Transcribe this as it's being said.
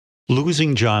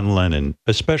losing John Lennon,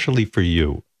 especially for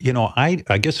you, you know, I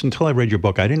guess until I read your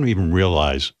book, I didn't even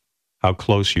realize how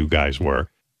close you guys were.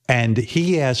 And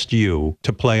he asked you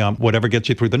to play on Whatever Gets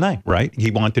You Through the Night, right? He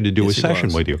wanted to do a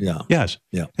session with you. Yeah. Yes.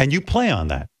 Yeah. And you play on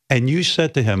that. And you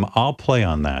said to him, I'll play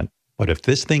on that. But if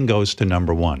this thing goes to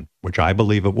 #1, which I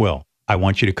believe it will, I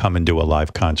want you to come and do a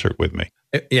live concert with me.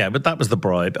 Yeah, but that was the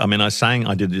bribe. I mean, I sang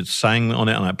on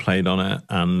it and I played on it.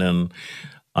 And then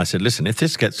I said, listen, if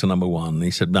this gets to #1, and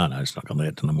he said, no, it's not going to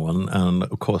get to #1. And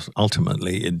of course,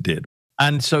 ultimately it did.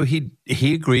 And so he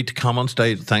agreed to come on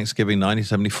stage at Thanksgiving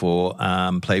 1974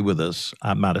 and play with us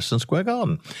at Madison Square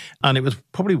Garden. And it was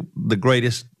probably the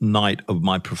greatest night of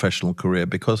my professional career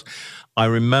because I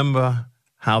remember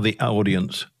how the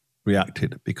audience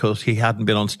reacted because he hadn't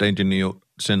been on stage in New York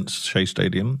since Shea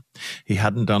Stadium. He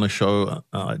hadn't done a show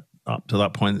up to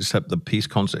that point except the Peace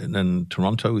concert in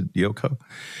Toronto with Yoko.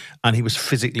 And he was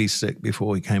physically sick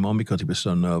before he came on because he was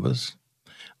so nervous.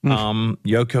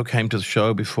 Yoko came to the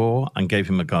show before and gave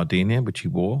him a gardenia, which he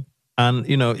wore. And,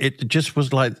 you know, it just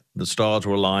was like the stars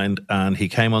were aligned and he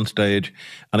came on stage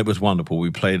and it was wonderful. We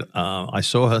played, I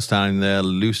saw her standing there,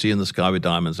 Lucy in the Sky with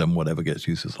Diamonds and Whatever Gets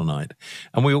You Through the Night.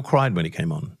 And we all cried when he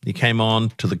came on. He came on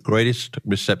to the greatest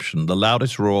reception, the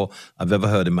loudest roar I've ever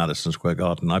heard in Madison Square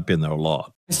Garden. I've been there a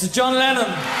lot. Mr. John Lennon.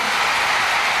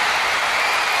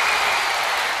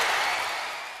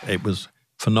 It was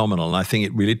phenomenal. And I think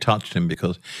it really touched him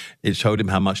because it showed him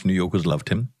how much New Yorkers loved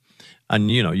him. And,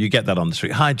 you know, you get that on the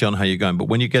street. Hi, John, how you going? But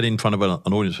when you get in front of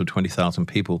an audience of 20,000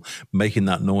 people making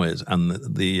that noise and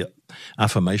the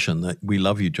affirmation that we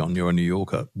love you, John, you're a New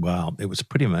Yorker. Wow, it was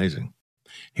pretty amazing.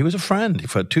 He was a friend.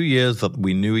 For 2 years that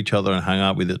we knew each other and hung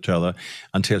out with each other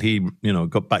until he, you know,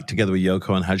 got back together with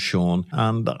Yoko and had Sean.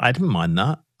 And I didn't mind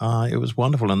that. It was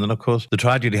wonderful. And then, of course, the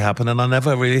tragedy happened and I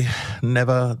never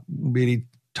really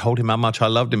told him how much I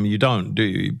loved him. You don't, do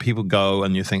you? People go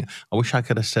and you think, I wish I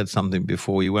could have said something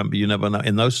before he went, but you never know.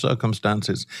 In those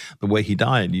circumstances, the way he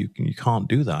died, you can't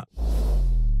do that.